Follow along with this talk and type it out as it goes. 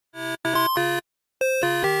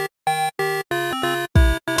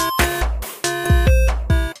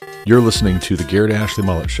You're listening to the Garrett Ashley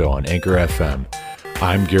Mullet Show on Anchor FM.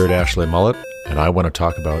 I'm Garrett Ashley Mullet, and I want to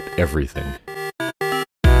talk about everything.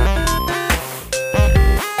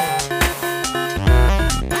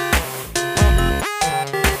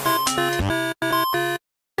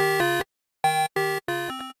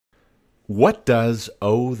 What does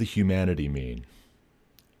 "Oh the Humanity" mean?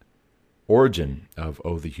 Origin of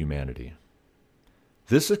 "Oh the Humanity."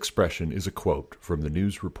 This expression is a quote from the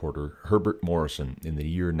news reporter Herbert Morrison in the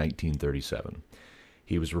year 1937.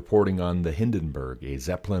 He was reporting on the Hindenburg, a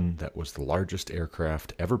Zeppelin that was the largest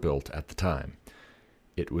aircraft ever built at the time.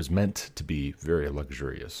 It was meant to be very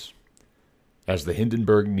luxurious. As the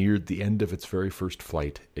Hindenburg neared the end of its very first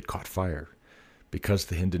flight, it caught fire. Because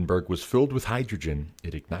the Hindenburg was filled with hydrogen,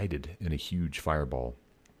 it ignited in a huge fireball.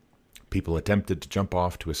 People attempted to jump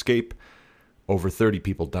off to escape. Over 30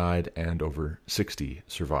 people died and over 60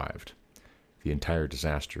 survived. The entire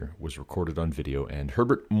disaster was recorded on video, and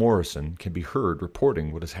Herbert Morrison can be heard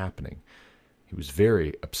reporting what is happening. He was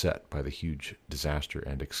very upset by the huge disaster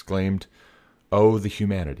and exclaimed, "Oh, the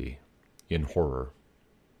humanity," in horror.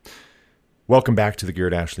 Welcome back to the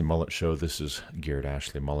Garrett Ashley Mullet Show. This is Garrett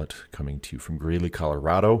Ashley Mullet coming to you from Greeley,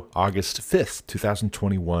 Colorado, August 5th,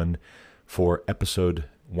 2021, for episode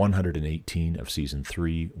 118 of Season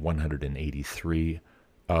 3, 183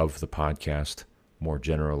 of the podcast, more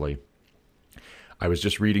generally. I was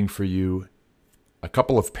just reading for you a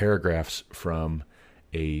couple of paragraphs from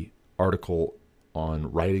an article on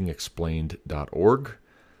writingexplained.org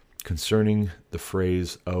concerning the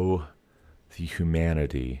phrase, "Oh, the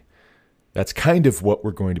humanity." That's kind of what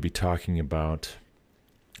we're going to be talking about.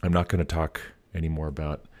 I'm not going to talk anymore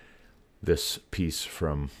about this piece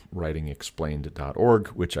from writingexplained.org,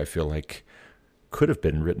 which I feel like could have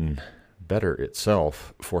been written better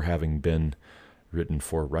itself for having been written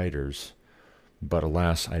for writers. But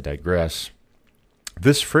alas, I digress.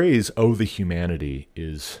 This phrase, "Oh, the humanity,"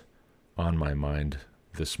 is on my mind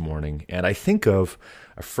this morning. And I think of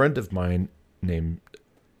a friend of mine named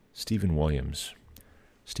Stephen Williams.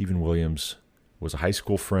 Stephen Williams was a high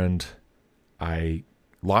school friend I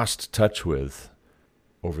lost touch with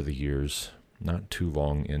over the years, not too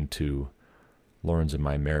long into Lauren's and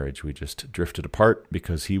my marriage. We just drifted apart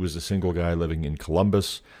because he was a single guy living in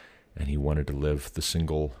Columbus, and he wanted to live the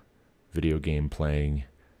single video game playing,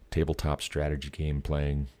 tabletop strategy game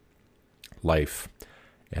playing life.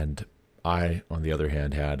 And I, on the other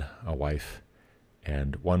hand, had a wife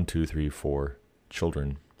and 4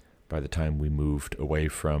 children by the time we moved away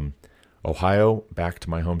from Ohio back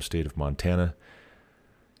to my home state of Montana.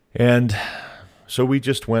 And so we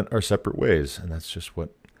just went our separate ways, and that's just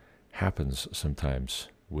what happens sometimes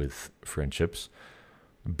with friendships.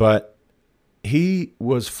 But he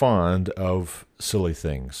was fond of silly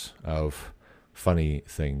things, of funny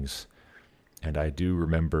things, and I do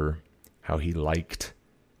remember how he liked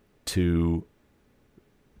to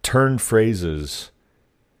turn phrases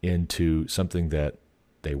into something that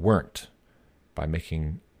they weren't by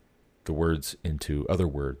making the words into other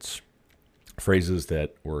words, phrases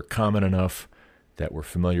that were common enough, that were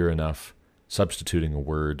familiar enough, substituting a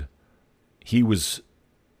word. He was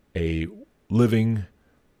a living,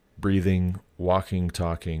 breathing, walking,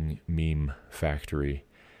 talking meme factory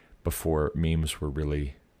before memes were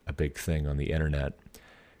really a big thing on the internet.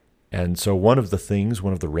 And so one of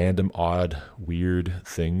the random, odd, weird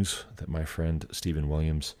things that my friend Stephen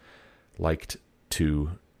Williams liked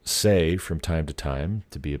to say from time to time,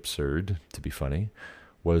 to be absurd, to be funny,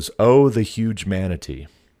 was, "Oh, the huge manatee."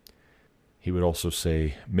 He would also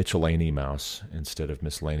say Mitchellany mouse instead of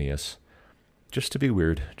miscellaneous, just to be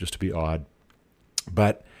weird, just to be odd.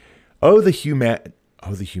 But oh the humanity,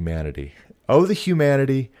 oh the humanity, oh the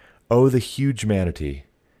huge manatee.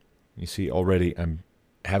 You see, already I'm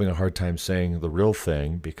having a hard time saying the real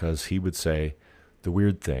thing because he would say the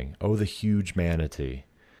weird thing, "Oh, the huge manatee."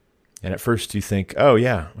 And at first you think, oh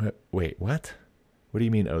yeah, wait, what? What do you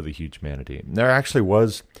mean, "Oh, the huge manatee"? There actually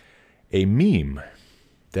was a meme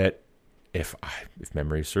that, if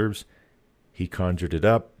memory serves, he conjured it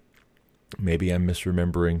up. Maybe I'm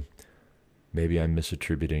misremembering, maybe I'm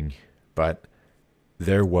misattributing, but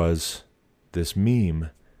there was this meme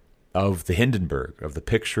of the Hindenburg, of the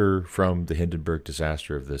picture from the Hindenburg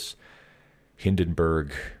disaster of this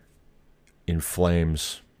Hindenburg in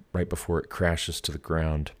flames right before it crashes to the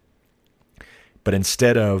ground. But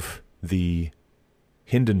instead of the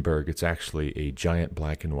Hindenburg, it's actually a giant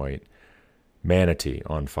black and white manatee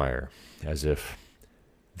on fire, as if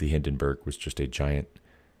the Hindenburg was just a giant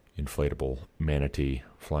inflatable manatee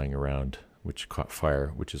flying around, which caught fire,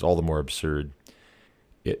 which is all the more absurd.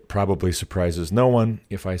 It probably surprises no one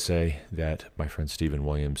if I say that my friend Stephen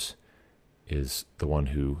Williams is the one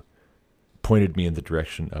who pointed me in the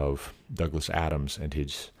direction of Douglas Adams and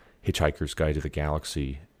his Hitchhiker's Guide to the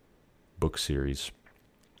Galaxy book series.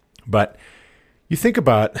 But you think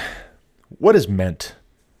about what is meant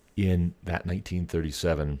in that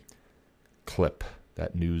 1937 clip,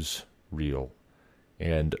 that news reel,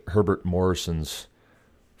 and Herbert Morrison's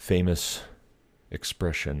famous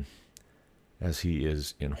expression as he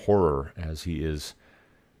is in horror, as he is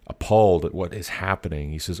appalled at what is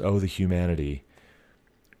happening. He says, "Oh, the humanity."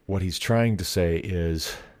 What he's trying to say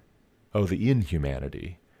is, oh, the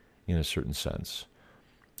inhumanity, in a certain sense.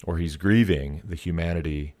 Or he's grieving the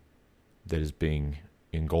humanity that is being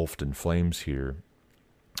engulfed in flames here.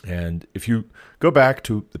 And if you go back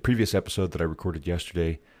to the previous episode that I recorded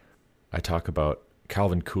yesterday, I talk about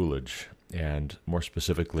Calvin Coolidge, and more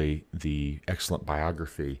specifically, the excellent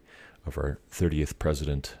biography of our 30th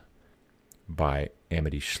president by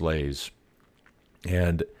Amity Shlaes.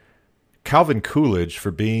 And Calvin Coolidge,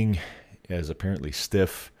 for being as apparently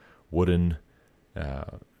stiff, wooden,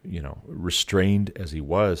 restrained as he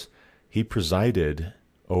was, he presided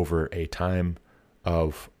over a time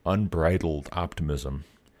of unbridled optimism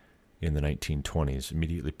in the 1920s,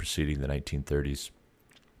 immediately preceding the 1930s.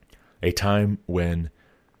 A time when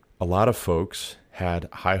a lot of folks had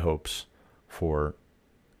high hopes for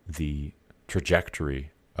the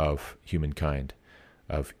trajectory of humankind,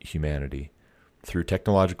 of humanity. Through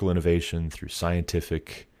technological innovation, through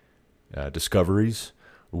scientific discoveries,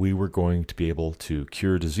 we were going to be able to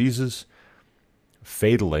cure diseases.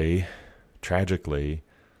 Fatally, tragically,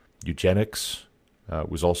 eugenics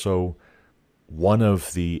was also one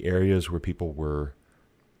of the areas where people were,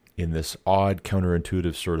 in this odd,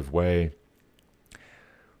 counterintuitive sort of way,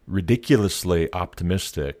 ridiculously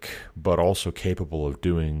optimistic, but also capable of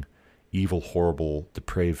doing evil, horrible,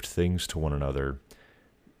 depraved things to one another,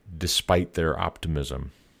 despite their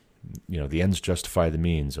optimism. The ends justify the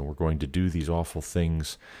means, and we're going to do these awful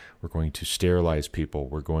things. We're going to sterilize people.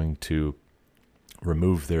 We're going to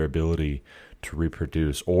remove their ability to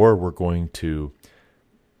reproduce, or we're going to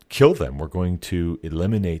kill them. We're going to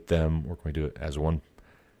eliminate them. We're going to, as one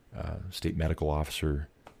state medical officer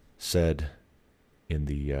said in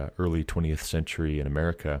the early 20th century in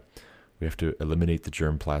America, we have to eliminate the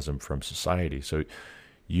germplasm from society. So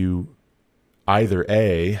you either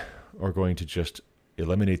A, are going to just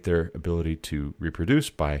eliminate their ability to reproduce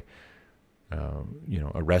by,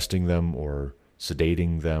 arresting them or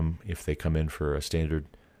sedating them if they come in for a standard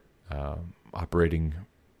operating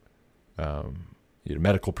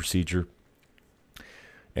medical procedure.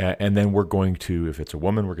 And then we're going to, if it's a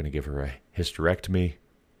woman, we're going to give her a hysterectomy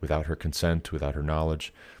without her consent, without her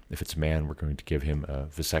knowledge. If it's a man, we're going to give him a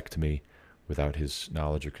vasectomy without his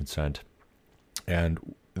knowledge or consent.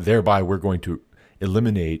 And thereby we're going to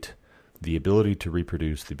eliminate the ability to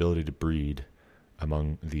reproduce, the ability to breed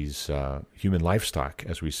among these human livestock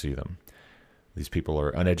as we see them. These people are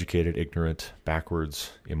uneducated, ignorant,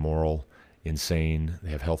 backwards, immoral, insane.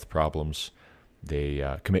 They have health problems.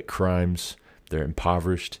 They commit crimes. They're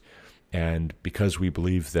impoverished. And because we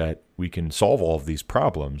believe that we can solve all of these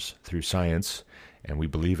problems through science, and we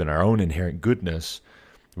believe in our own inherent goodness,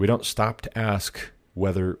 we don't stop to ask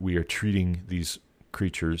whether we are treating these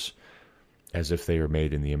creatures as if they are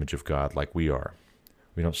made in the image of God like we are.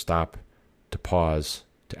 We don't stop to pause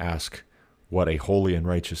to ask what a holy and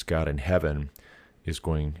righteous God in heaven is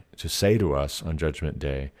going to say to us on Judgment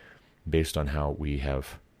Day based on how we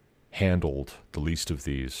have handled the least of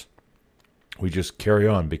these. We just carry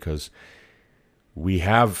on because we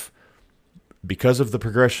have, because of the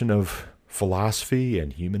progression of philosophy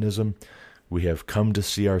and humanism, we have come to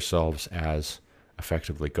see ourselves as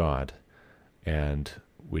effectively God. And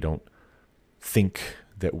we don't think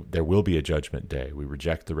that there will be a judgment day. We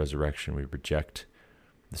reject the resurrection. We reject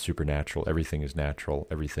the supernatural. Everything is natural.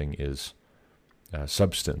 Everything is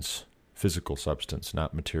substance, physical substance,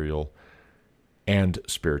 not material and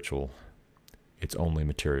spiritual. It's only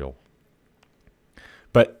material.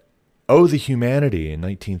 But, oh, the humanity in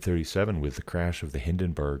 1937 with the crash of the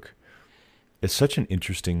Hindenburg is such an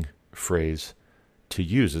interesting phrase to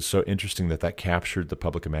use. It's so interesting that captured the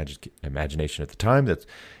public imagination at the time, that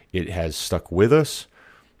it has stuck with us,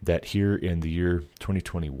 that here in the year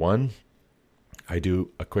 2021, I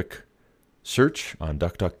do a quick search on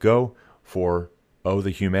DuckDuckGo for "Oh,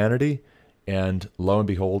 the Humanity," and lo and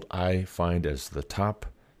behold, I find as the top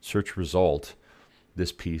search result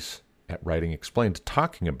this piece at Writing Explained,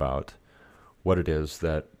 talking about what it is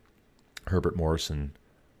that Herbert Morrison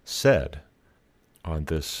said on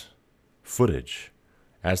this footage.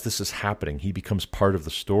 As this is happening, he becomes part of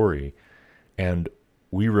the story, and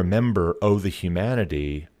we remember "Oh, the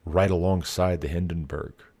Humanity" right alongside the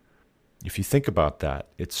Hindenburg. if you think about that,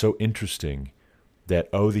 it's so interesting that,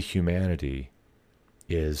 oh, the humanity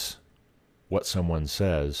is what someone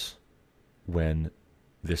says when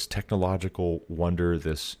this technological wonder,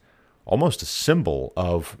 this almost a symbol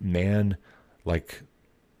of man, like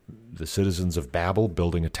the citizens of Babel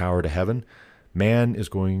building a tower to heaven, man is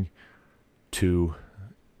going to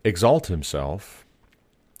exalt himself,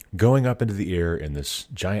 going up into the air in this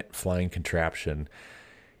giant flying contraption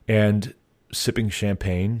and sipping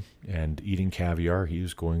champagne and eating caviar.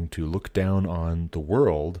 He's going to look down on the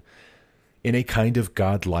world in a kind of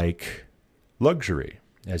godlike luxury,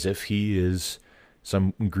 as if he is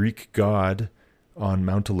some Greek god on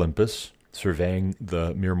Mount Olympus surveying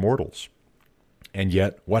the mere mortals. And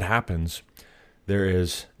yet, what happens? There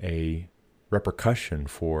is a repercussion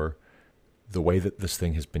for the way that this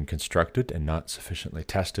thing has been constructed and not sufficiently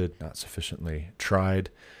tested, not sufficiently tried,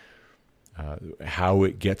 how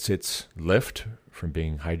it gets its lift from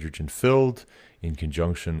being hydrogen filled in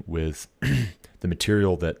conjunction with the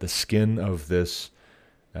material that the skin of this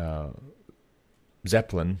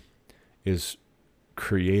Zeppelin is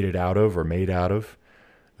created out of or made out of.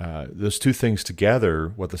 Those two things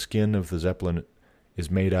together, what the skin of the Zeppelin is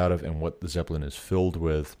made out of and what the Zeppelin is filled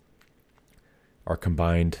with, are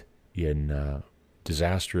combined in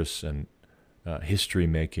disastrous and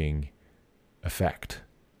history-making effect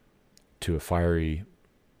to a fiery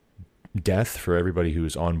death for everybody who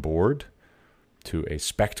is on board, to a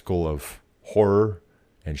spectacle of horror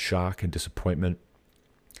and shock and disappointment,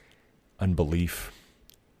 unbelief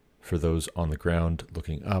for those on the ground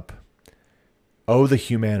looking up. Oh, the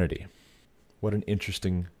humanity. What an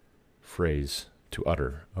interesting phrase to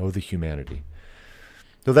utter. Oh, the humanity.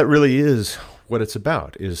 Though that really is what it's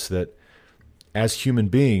about, is that as human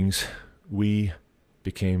beings, we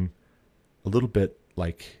became a little bit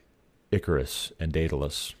like Icarus and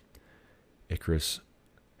Daedalus. Icarus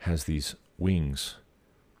has these wings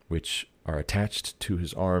which are attached to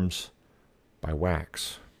his arms by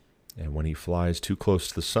wax. And when he flies too close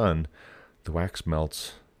to the sun, the wax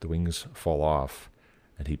melts, the wings fall off,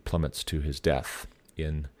 and he plummets to his death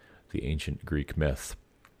in the ancient Greek myth.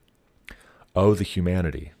 Oh, the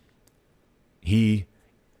humanity. He,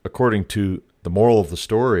 according to the moral of the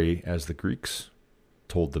story, as the Greeks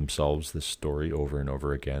told themselves this story over and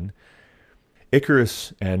over again,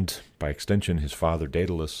 Icarus, and by extension his father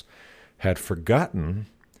Daedalus, had forgotten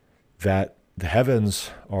that the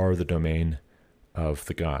heavens are the domain of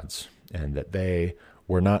the gods, and that they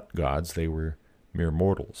were not gods, they were mere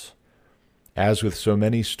mortals. As with so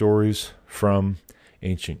many stories from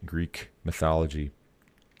ancient Greek mythology,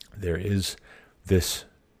 there is this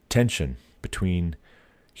tension between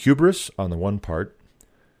hubris on the one part,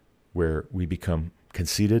 where we become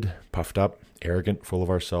conceited, puffed up, arrogant, full of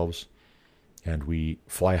ourselves, and we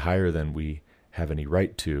fly higher than we have any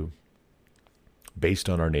right to, based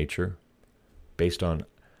on our nature, based on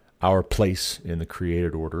our place in the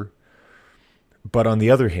created order. But on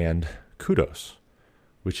the other hand, kudos,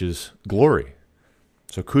 which is glory.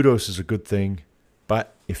 So kudos is a good thing,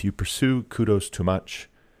 but if you pursue kudos too much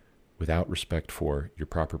without respect for your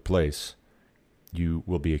proper place, you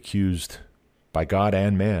will be accused by God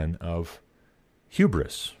and man of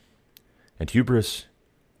hubris. And hubris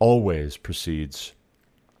always precedes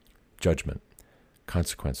judgment,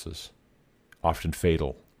 consequences, often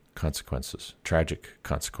fatal consequences, tragic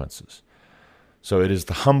consequences. So it is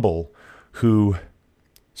the humble who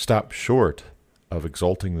stop short of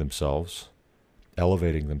exalting themselves,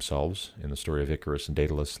 elevating themselves, in the story of Icarus and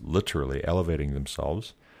Daedalus, literally elevating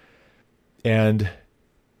themselves. And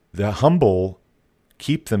the humble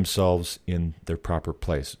keep themselves in their proper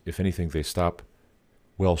place. If anything, they stop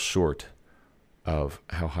well short of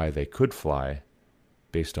how high they could fly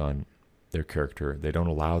based on their character. They don't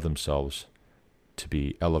allow themselves to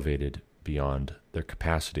be elevated beyond their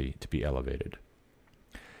capacity to be elevated.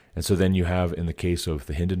 And so then you have, in the case of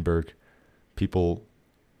the Hindenburg, people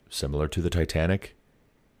similar to the Titanic,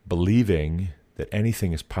 believing that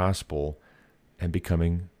anything is possible and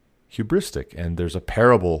becoming hubristic. And there's a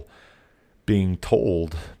parable being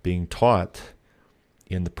told, being taught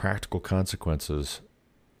in the practical consequences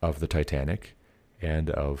of the Titanic and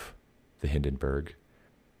of the Hindenburg.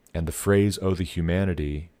 And the phrase, oh, the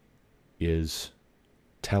humanity, is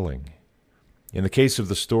telling. In the case of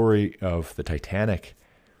the story of the Titanic,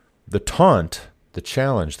 the taunt, the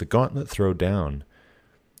challenge, the gauntlet thrown down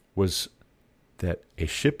was that a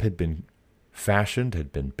ship had been fashioned,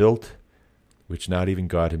 had been built, which not even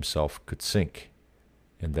God himself could sink.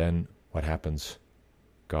 And then what happens?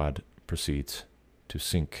 God proceeds to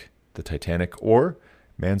sink the Titanic, or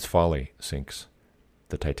man's folly sinks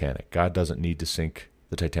the Titanic. God doesn't need to sink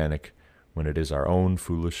the Titanic when it is our own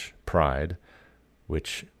foolish pride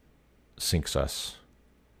which sinks us.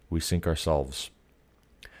 We sink ourselves.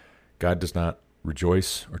 God does not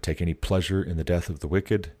rejoice or take any pleasure in the death of the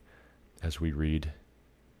wicked, as we read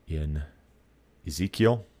in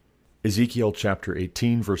Ezekiel. Ezekiel chapter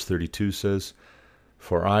 18, verse 32 says,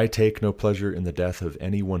 "For I take no pleasure in the death of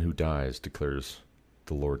anyone who dies, declares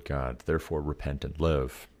the Lord God. Therefore repent and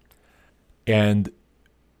live." And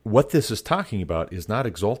what this is talking about is not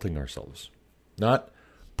exalting ourselves, not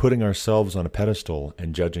putting ourselves on a pedestal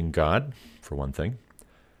and judging God, for one thing,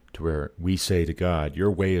 to where we say to God, "Your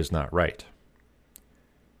way is not right."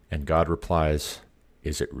 And God replies,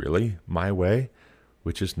 "Is it really my way,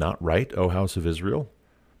 which is not right, O house of Israel?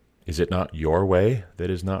 Is it not your way that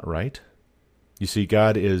is not right?" You see,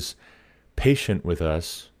 God is patient with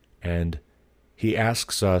us, and he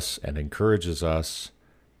asks us and encourages us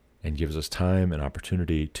and gives us time and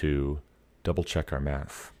opportunity to double-check our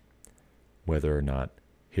math, whether or not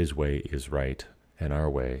his way is right and our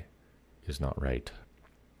way is not right.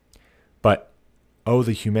 But, oh,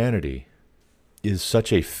 the humanity is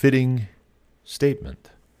such a fitting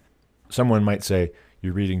statement. Someone might say,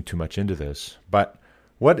 you're reading too much into this, but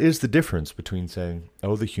what is the difference between saying,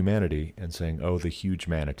 oh, the humanity, and saying, oh, the huge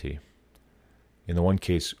manity? In the one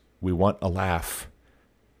case, we want a laugh,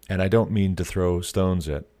 and I don't mean to throw stones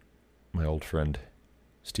at my old friend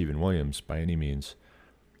Stephen Williams by any means,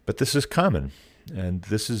 but this is common, and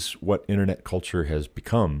this is what internet culture has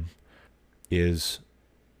become, is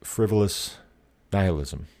frivolous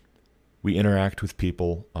nihilism. We interact with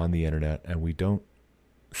people on the internet, and we don't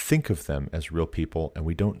think of them as real people, and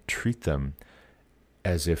we don't treat them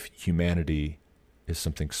as if humanity is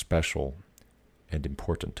something special and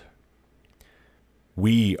important.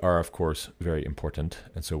 We are, of course, very important,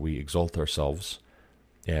 and so we exalt ourselves,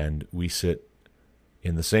 and we sit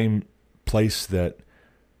in the same place that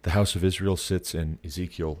the house of Israel sits in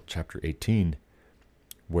Ezekiel chapter 18,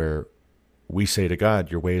 where we say to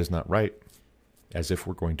God, your way is not right, as if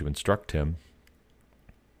we're going to instruct him.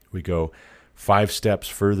 We go 5 steps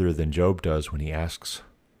further than Job does when he asks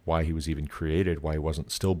why he was even created, why he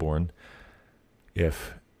wasn't stillborn,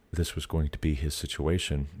 if this was going to be his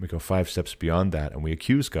situation. We go 5 steps beyond that, and we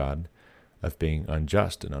accuse God of being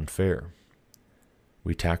unjust and unfair.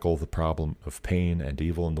 We tackle the problem of pain and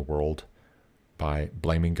evil in the world by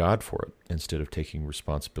blaming God for it, instead of taking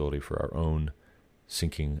responsibility for our own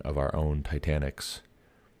sinking of our own Titanics,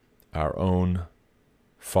 our own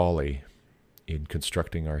folly in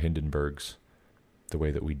constructing our Hindenburgs the way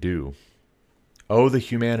that we do. Oh, the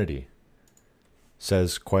humanity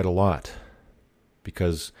says quite a lot,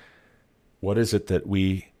 because what is it that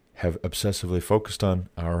we have obsessively focused on?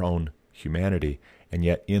 Our own humanity, and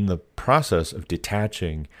yet in the process of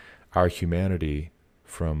detaching our humanity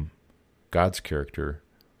from God's character,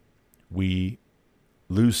 we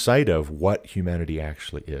lose sight of what humanity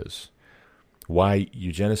actually is. Why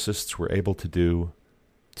eugenicists were able to do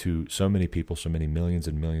to so many people, so many millions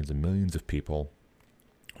and millions and millions of people,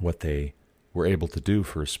 what they were able to do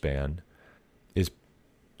for a span, is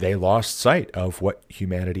they lost sight of what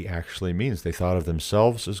humanity actually means. They thought of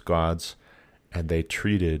themselves as gods, and they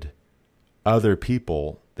treated other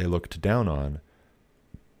people they looked down on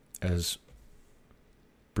as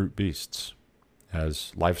brute beasts,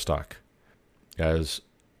 as livestock, as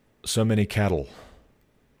so many cattle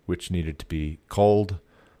which needed to be culled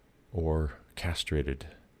or castrated.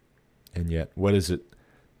 And yet, what is it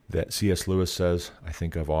that C.S. Lewis says, I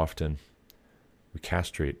think of often? We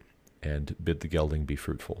castrate and bid the gelding be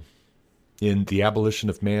fruitful. In The Abolition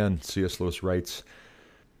of Man, C.S. Lewis writes,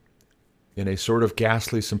 in a sort of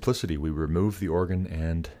ghastly simplicity, we remove the organ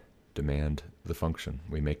and demand the function.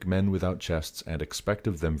 We make men without chests and expect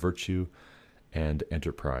of them virtue and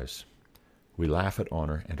enterprise. We laugh at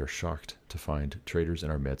honor and are shocked to find traitors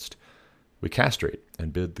in our midst. We castrate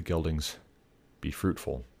and bid the geldings be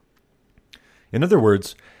fruitful. In other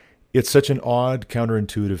words, it's such an odd,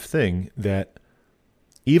 counterintuitive thing that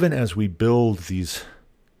even as we build these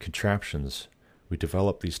contraptions, we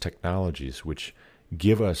develop these technologies which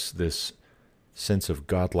give us this sense of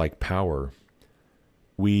godlike power,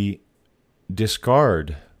 we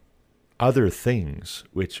discard other things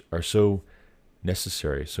which are so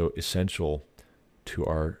necessary, so essential to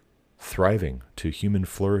our thriving, to human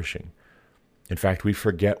flourishing. In fact, we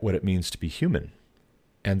forget what it means to be human.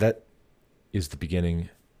 And that is the beginning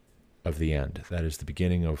of the end. That is the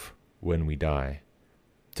beginning of when we die.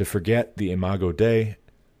 To forget the Imago Dei,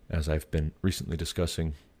 as I've been recently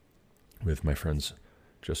discussing with my friends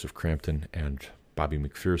Joseph Crampton and Bobby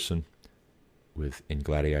McPherson with In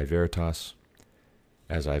Gladii Veritas,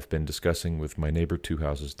 as I've been discussing with my neighbor 2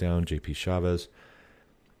 houses down, J.P. Chavez,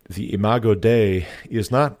 The Imago Dei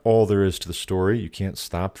is not all there is to the story. You can't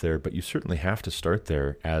stop there, but you certainly have to start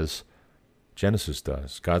there, as Genesis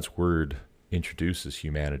does. God's Word introduces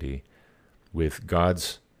humanity with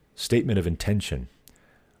God's statement of intention.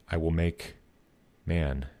 I will make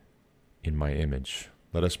man in my image.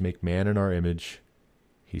 Let us make man in our image,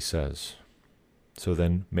 he says. So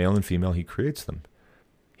then, male and female, he creates them.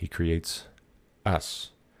 He creates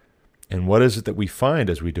us. And what is it that we find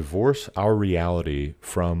as we divorce our reality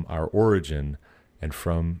from our origin and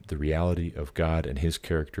from the reality of God and his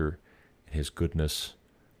character and his goodness?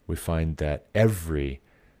 We find that every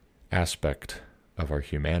aspect of our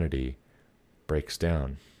humanity breaks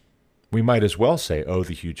down. We might as well say, oh,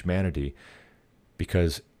 the humanity,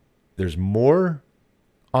 because there's more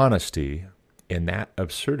honesty in that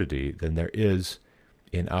absurdity than there is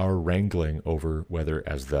in our wrangling over whether,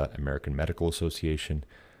 as the American Medical Association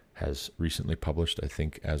has recently published, I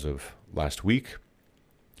think as of last week,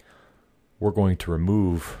 we're going to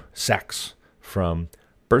remove sex from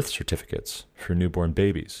birth certificates for newborn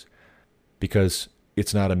babies because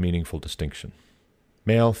it's not a meaningful distinction.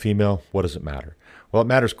 Male, female, what does it matter? Well, it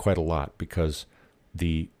matters quite a lot because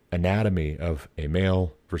the anatomy of a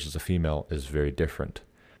male versus a female is very different.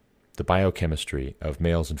 The biochemistry of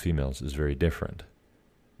males and females is very different.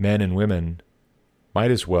 Men and women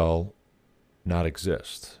might as well not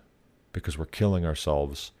exist because we're killing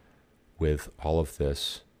ourselves with all of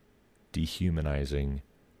this dehumanizing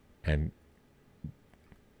and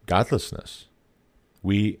godlessness.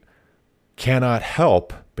 We cannot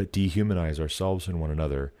help but dehumanize ourselves and one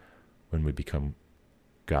another when we become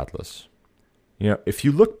godless. If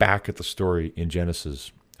you look back at the story in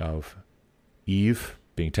Genesis of Eve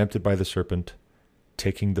being tempted by the serpent,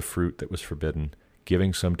 taking the fruit that was forbidden,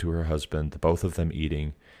 giving some to her husband, the both of them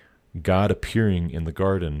eating, God appearing in the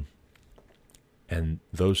garden, and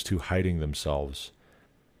those two hiding themselves.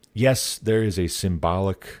 Yes, there is a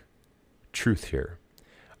symbolic truth here.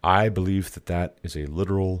 I believe that that is a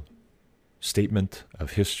literal statement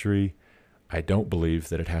of history. I don't believe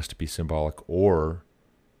that it has to be symbolic or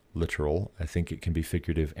literal. I think it can be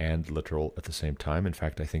figurative and literal at the same time. In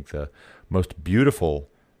fact, I think the most beautiful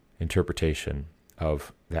interpretation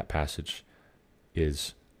of that passage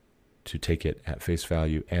is to take it at face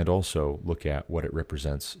value and also look at what it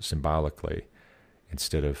represents symbolically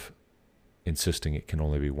instead of insisting it can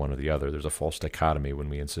only be one or the other. There's a false dichotomy when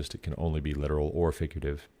we insist it can only be literal or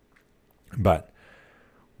figurative. But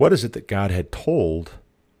what is it that God had told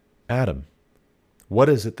Adam? What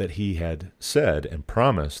is it that he had said and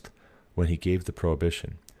promised when he gave the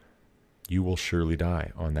prohibition? You will surely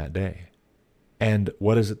die on that day. And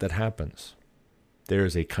what is it that happens? There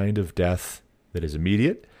is a kind of death that is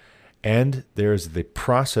immediate, and there is the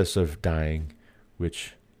process of dying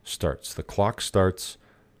which starts. The clock starts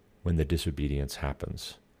when the disobedience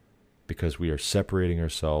happens, because we are separating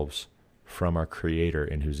ourselves from our Creator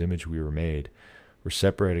in whose image we were made. We're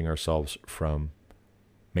separating ourselves from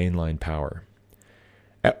mainline power.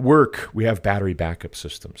 At work, we have battery backup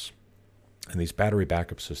systems, and these battery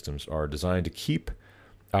backup systems are designed to keep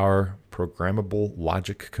our programmable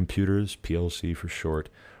logic computers, PLC for short,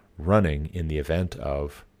 running in the event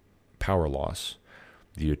of power loss.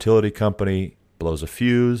 The utility company blows a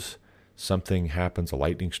fuse, something happens, a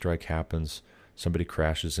lightning strike happens, somebody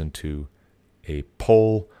crashes into a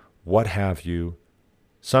pole, what have you,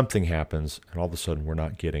 something happens, and all of a sudden we're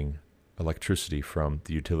not getting electricity from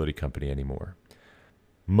the utility company anymore.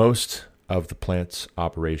 Most of the plant's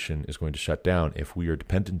operation is going to shut down if we are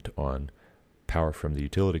dependent on power from the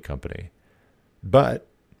utility company. But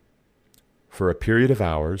for a period of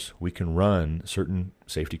hours, we can run certain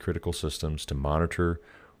safety critical systems to monitor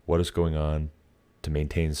what is going on, to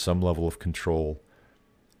maintain some level of control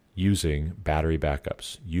using battery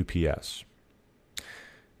backups, UPS.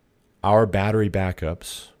 Our battery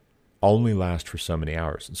backups only last for so many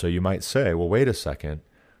hours. And so you might say, well, wait a second,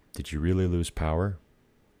 did you really lose power?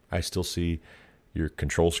 I still see your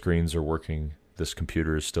control screens are working, this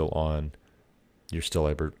computer is still on, you're still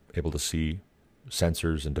able to see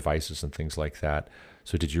sensors and devices and things like that.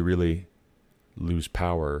 So did you really lose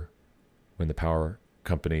power when the power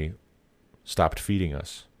company stopped feeding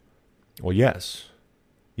us? Well, yes.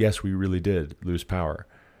 Yes, we really did lose power.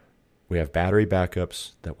 We have battery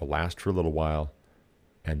backups that will last for a little while,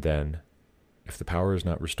 and then if the power is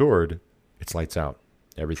not restored, it's lights out.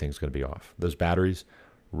 Everything's going to be off. Those batteries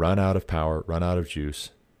run out of power, run out of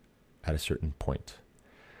juice at a certain point.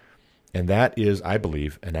 And that is, I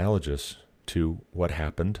believe, analogous to what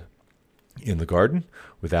happened in the garden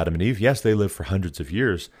with Adam and Eve. Yes, they lived for hundreds of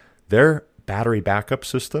years. Their battery backup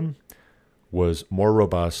system was more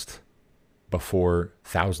robust before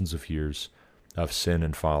thousands of years of sin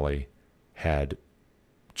and folly had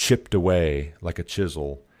chipped away like a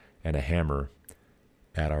chisel and a hammer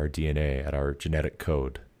at our DNA, at our genetic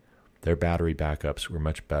code. Their battery backups were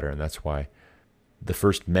much better, and that's why the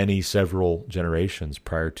first several generations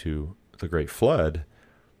prior to the Great Flood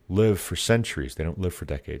live for centuries. They don't live for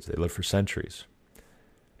decades. They live for centuries.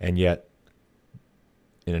 And yet,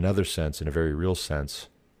 in another sense, in a very real sense,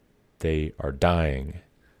 they are dying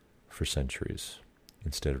for centuries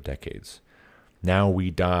instead of decades. Now we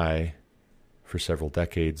die for several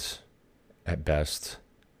decades at best,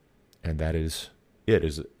 and that is it.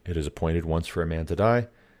 It is appointed once for a man to die,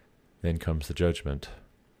 then comes the judgment.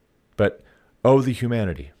 But oh, the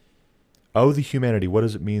humanity. Oh, the humanity. What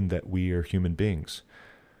does it mean that we are human beings?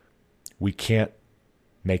 We can't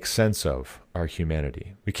make sense of our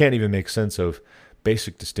humanity. We can't even make sense of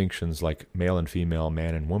basic distinctions like male and female,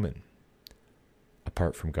 man and woman,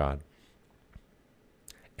 apart from God.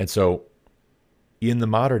 And so, in the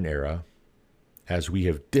modern era, as we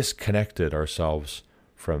have disconnected ourselves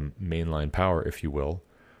from mainline power, if you will,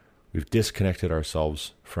 we've disconnected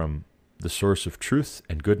ourselves from the source of truth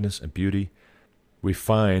and goodness and beauty, we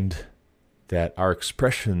find that our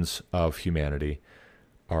expressions of humanity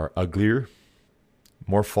are uglier,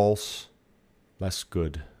 more false, less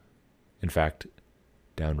good. In fact,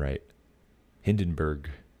 downright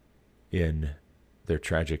Hindenburg in their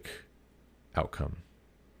tragic outcome.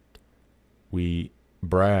 We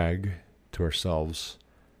brag to ourselves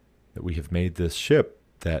that we have made this ship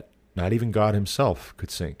that not even God himself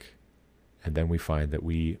could sink. And then we find that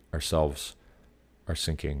we ourselves are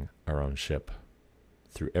sinking our own ship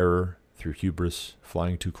through error, through hubris,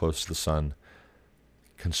 flying too close to the sun,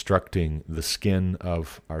 constructing the skin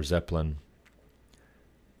of our Zeppelin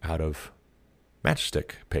out of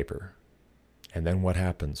matchstick paper. And then what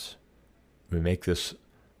happens? We make this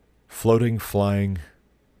floating, flying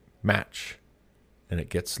match, and it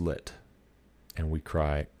gets lit. And we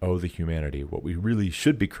cry, oh, the humanity. What we really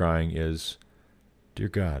should be crying is, dear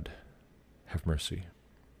God, have mercy.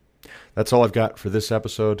 That's all I've got for this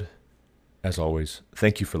episode. As always,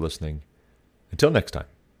 thank you for listening. Until next time,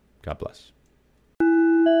 God bless.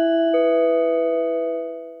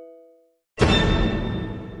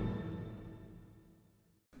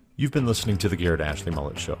 You've been listening to The Garrett Ashley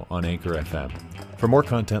Mullet Show on Anchor FM. For more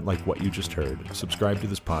content like what you just heard, subscribe to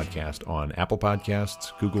this podcast on Apple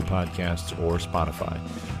Podcasts, Google Podcasts, or Spotify.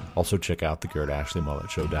 Also check out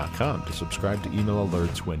thegarrettashleymulletshow.com to subscribe to email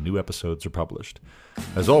alerts when new episodes are published.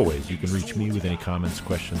 As always, you can reach me with any comments,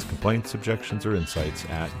 questions, complaints, objections, or insights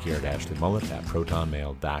at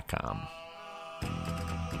garrettashleyMullet@protonmail.com.